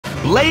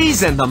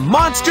Blaze and the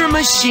Monster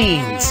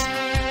Machines.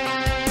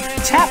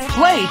 Tap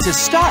play to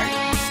start.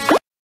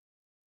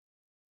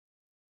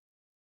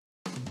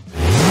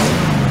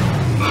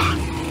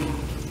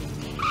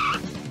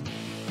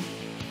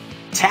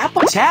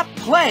 Tap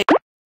play.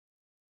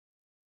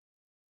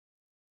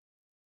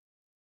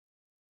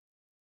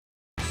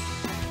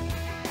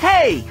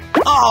 Hey!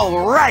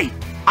 All right!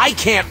 I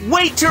can't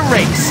wait to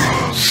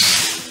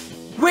race!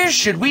 Where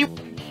should we...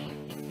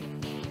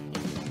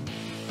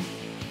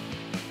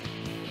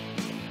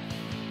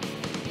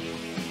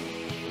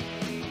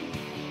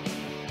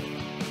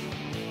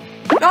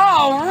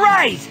 All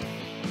right!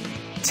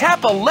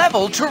 Tap a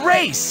level to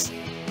race.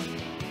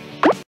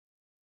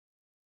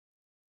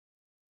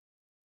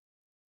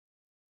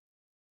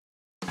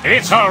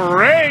 It's a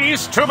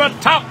race to the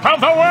top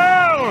of the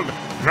world!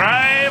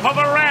 Drive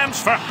over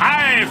ramps for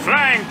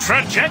high-flying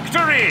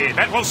trajectory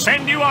that will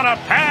send you on a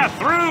path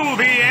through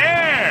the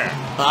air!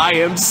 I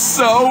am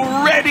so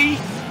ready!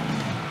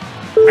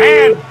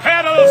 And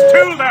pedals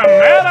to the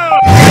metal!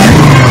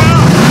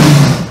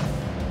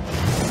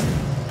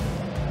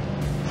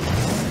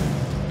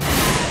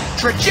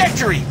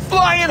 Trajectory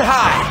flying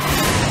high!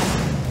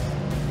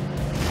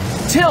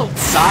 Tilt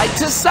side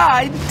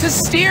to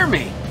steer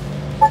me!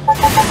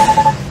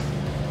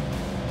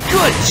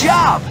 Good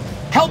job!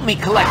 Help me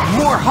collect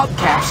more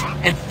hubcaps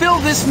and fill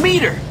this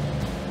meter!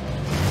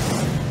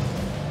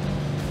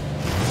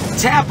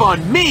 Tap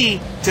on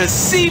me to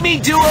see me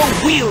do a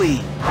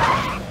wheelie!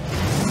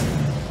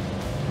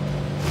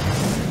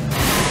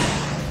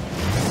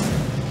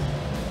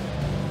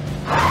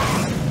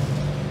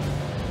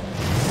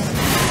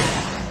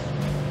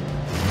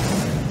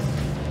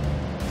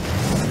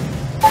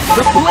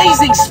 The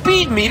blazing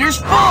speed meter's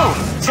full!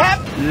 Tap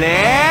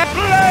left!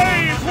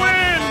 Blaze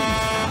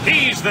wins!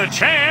 He's the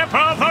champ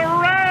of the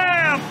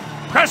ramp!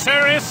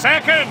 Crusher is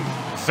second!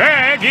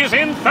 Zag is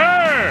in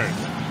third!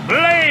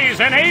 Blaze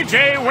and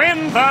AJ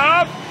win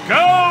the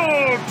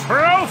gold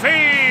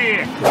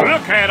trophy!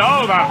 Look at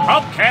all the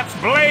hubcaps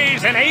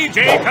Blaze and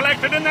AJ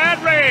collected in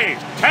that race!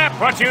 Tap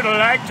what you'd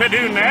like to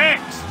do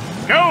next!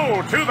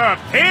 Go to the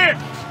pit!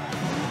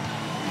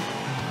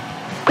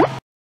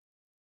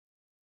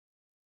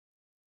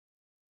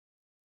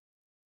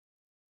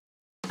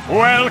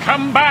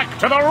 Welcome back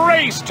to the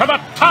race to the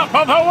top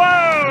of the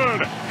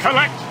world!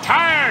 Collect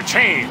tire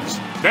chains.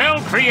 They'll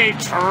create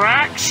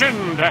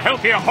traction to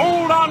help you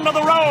hold on to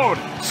the road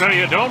so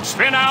you don't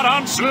spin out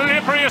on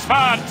slippery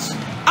spots.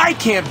 I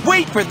can't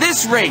wait for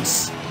this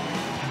race!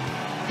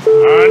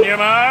 On your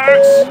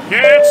marks,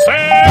 get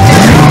set,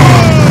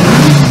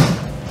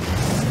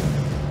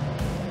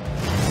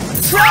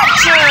 go!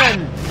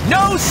 Traction!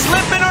 No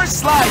slipping or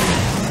sliding!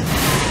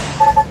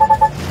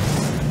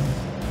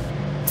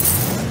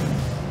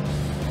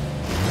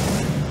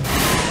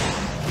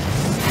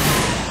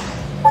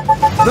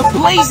 The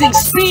blazing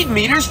speed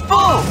meter's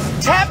full!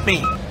 Tap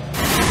me!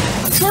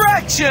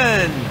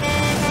 Traction!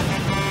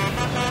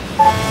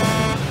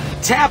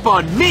 Tap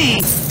on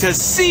me to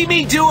see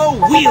me do a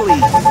wheelie!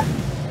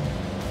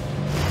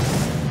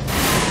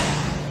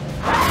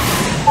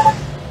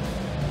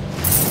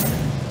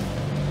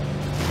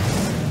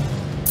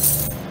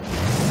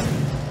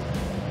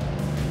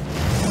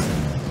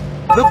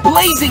 The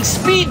blazing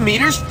speed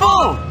meter's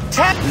full!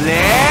 Tap...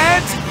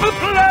 Let's...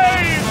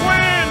 Blaze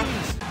wins!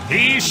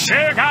 He's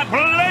sure got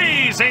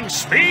blazing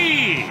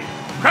speed!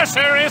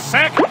 Crusher is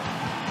second.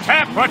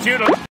 Tap what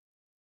you'd like.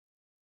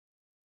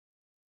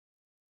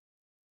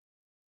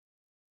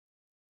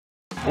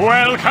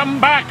 Welcome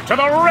back to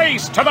the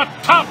race to the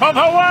top of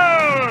the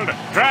world!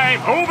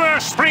 Drive over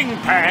spring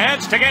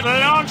pads to get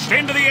launched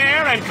into the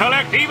air and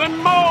collect even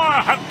more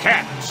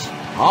hubcaps!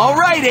 All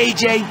right,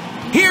 AJ,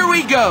 here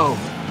we go!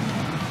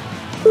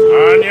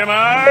 On your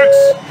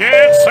marks,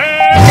 get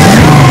set,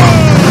 go!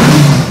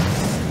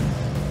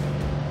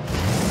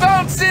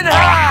 Bouncing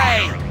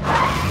high!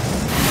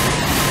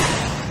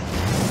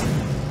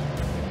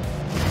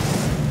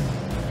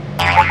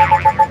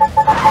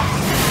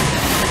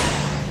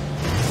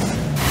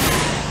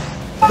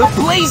 The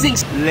blazing...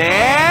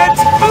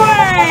 Let's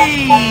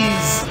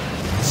blaze!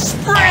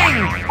 Spring!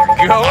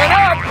 Going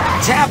up!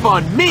 Tap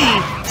on me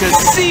to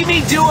see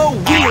me do a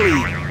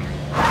wheelie!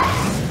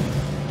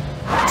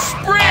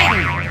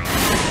 Spring!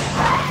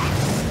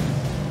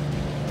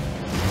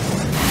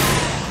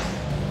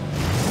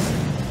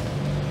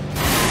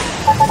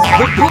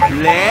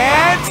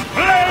 Let's...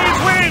 Blaze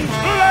wins!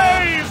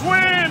 Blaze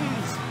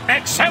wins!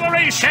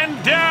 Acceleration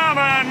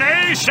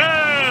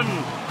domination!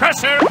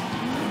 Crusher...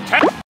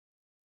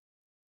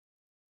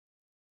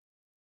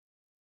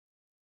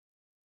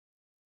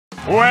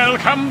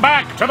 Welcome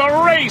back to the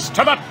race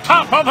to the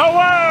top of the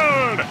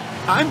world!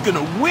 I'm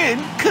gonna win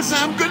because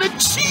I'm gonna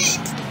cheat!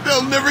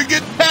 They'll never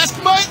get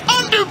past my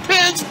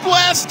underpants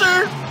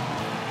blaster!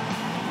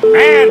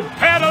 And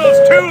pedals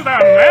to the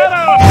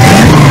metal!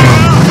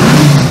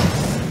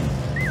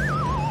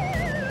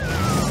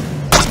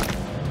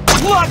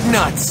 Lug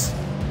nuts!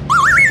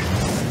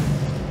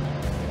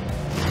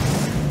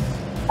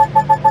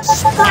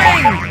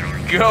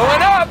 Spring!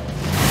 Going up!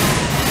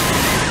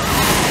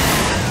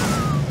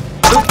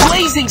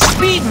 blazing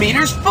speed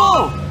meter's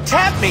full.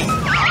 Tap me.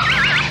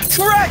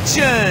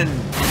 Traction.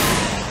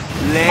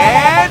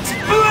 Let's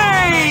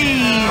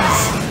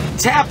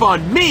blaze. Tap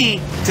on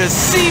me to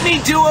see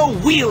me do a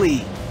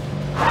wheelie.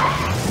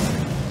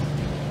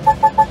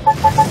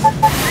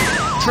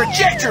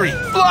 Trajectory,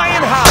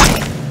 flying high.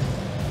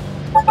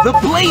 The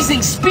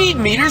blazing speed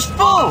meter's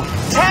full.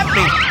 Tap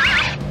me.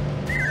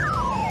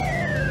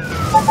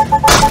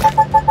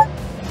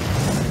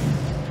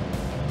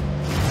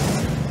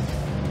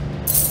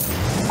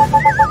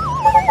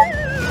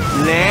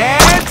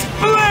 Let's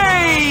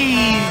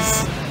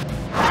blaze.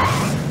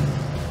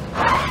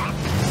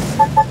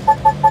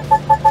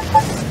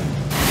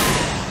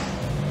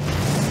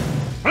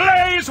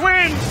 Blaze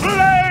wins!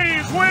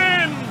 Blaze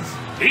wins!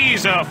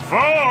 He's a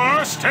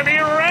force to be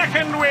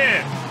reckoned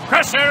with.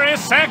 Crusher is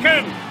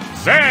second.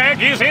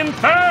 Zeg is in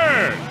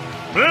third.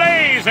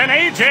 Blaze and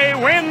AJ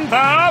win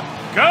the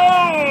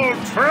gold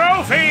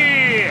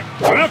trophy.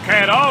 Look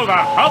at all the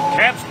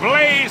hubcaps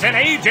Blaze and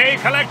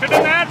AJ collected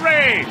in that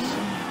race.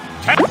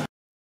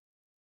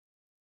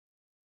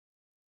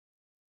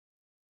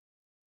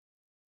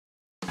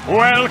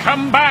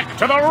 Welcome back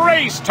to the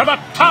race to the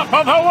top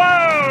of the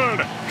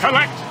world!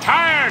 Collect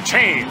tire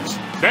chains.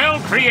 They'll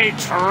create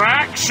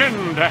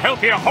traction to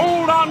help you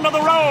hold on to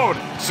the road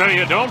so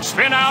you don't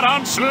spin out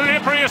on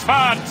slippery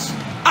spots.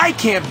 I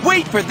can't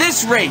wait for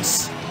this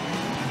race.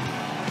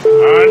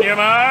 On your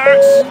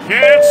marks,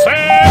 get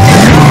set,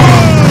 go!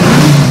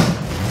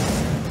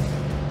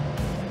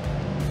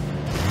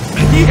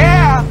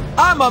 Yeah,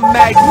 I'm a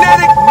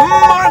magnetic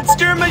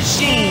monster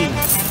machine.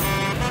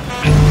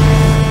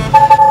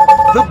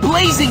 The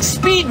blazing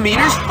speed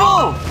meter's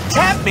full.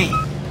 Tap me.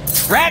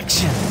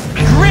 Traction.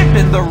 Grip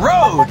in the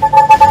road.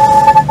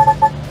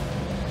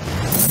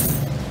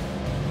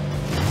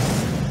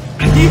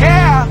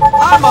 Yeah,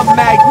 I'm a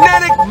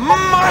magnetic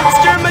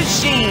monster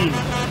machine.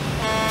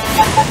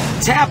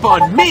 Tap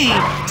on me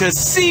to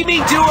see me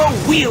do a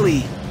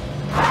wheelie.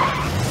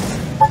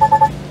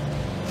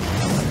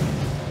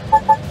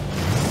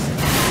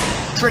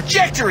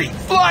 Trajectory,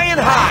 flying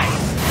high.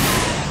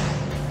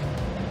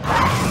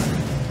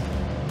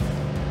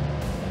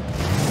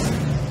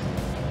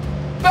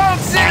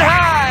 Bouncing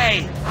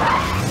high!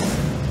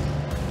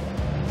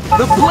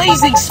 The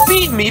blazing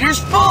speed meter's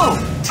full.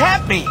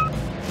 Tap me.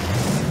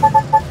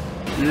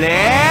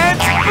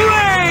 Let's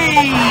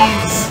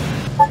blaze!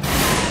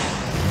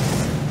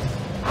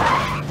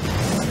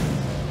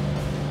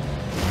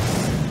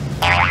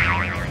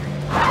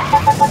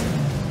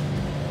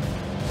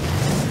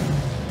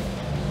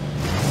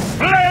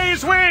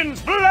 Blaze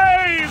wins!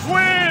 Blaze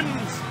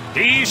wins!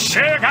 He's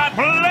sure got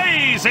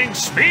blazing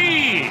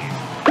speed!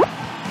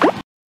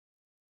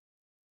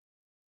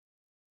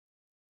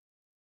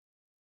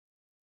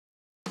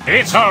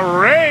 It's a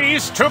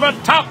race to the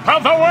top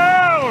of the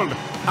world!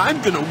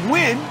 I'm gonna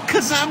win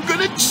because I'm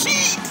gonna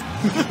cheat.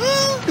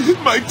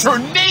 My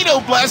tornado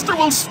blaster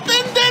will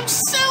spin them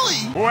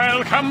silly.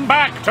 Welcome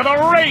back to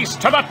the race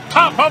to the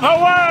top of the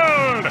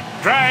world!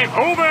 Drive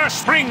over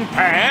spring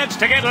pads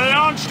to get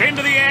launched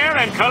into the air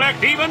and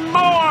collect even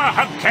more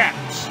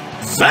hubcaps.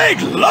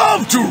 Zeg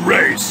love to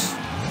race.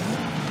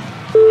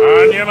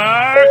 On your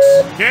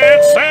marks,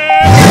 get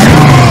set,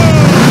 go!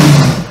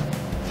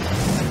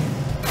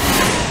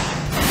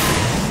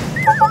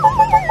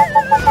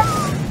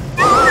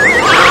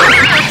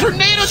 The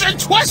tornadoes are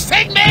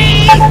twisting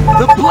me!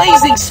 The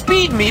blazing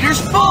speed meter's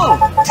full.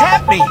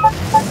 Tap me.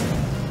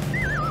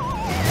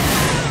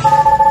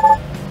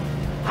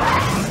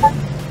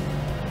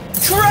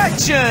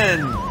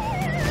 Traction.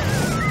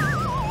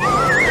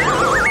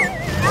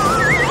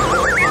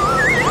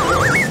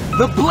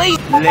 The blaze.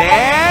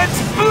 Let's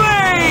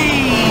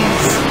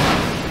blaze.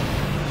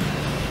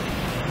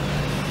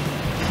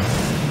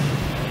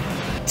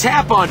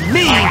 Tap on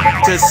me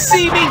to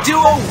see me do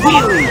a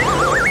wheelie.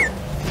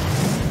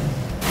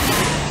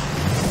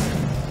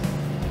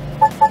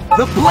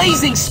 The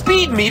blazing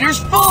speed meter's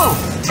full.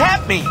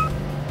 Tap me.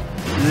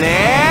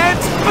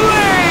 Let's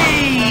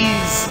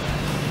blaze.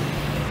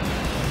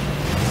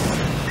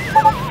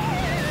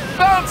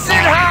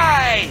 Bouncing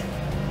high.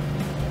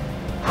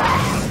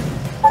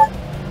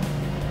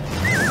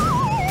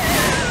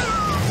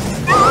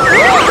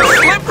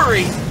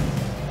 Slippery.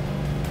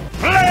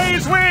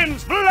 Blaze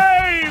wins!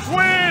 Blaze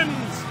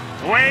wins!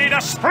 Way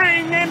to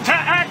spring into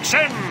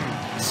action!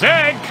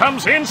 Zeg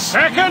comes in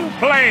second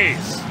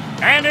place.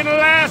 And in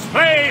last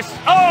place,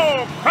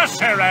 oh,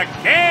 Crusher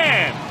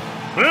again!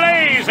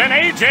 Blaze and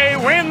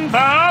AJ win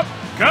the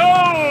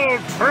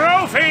gold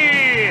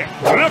trophy!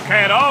 Look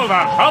at all the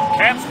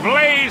hubcaps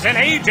Blaze and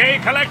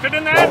AJ collected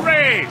in that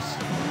race!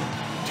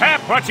 Tap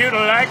what you'd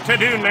like to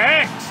do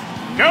next.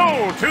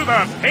 Go to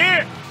the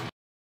pit!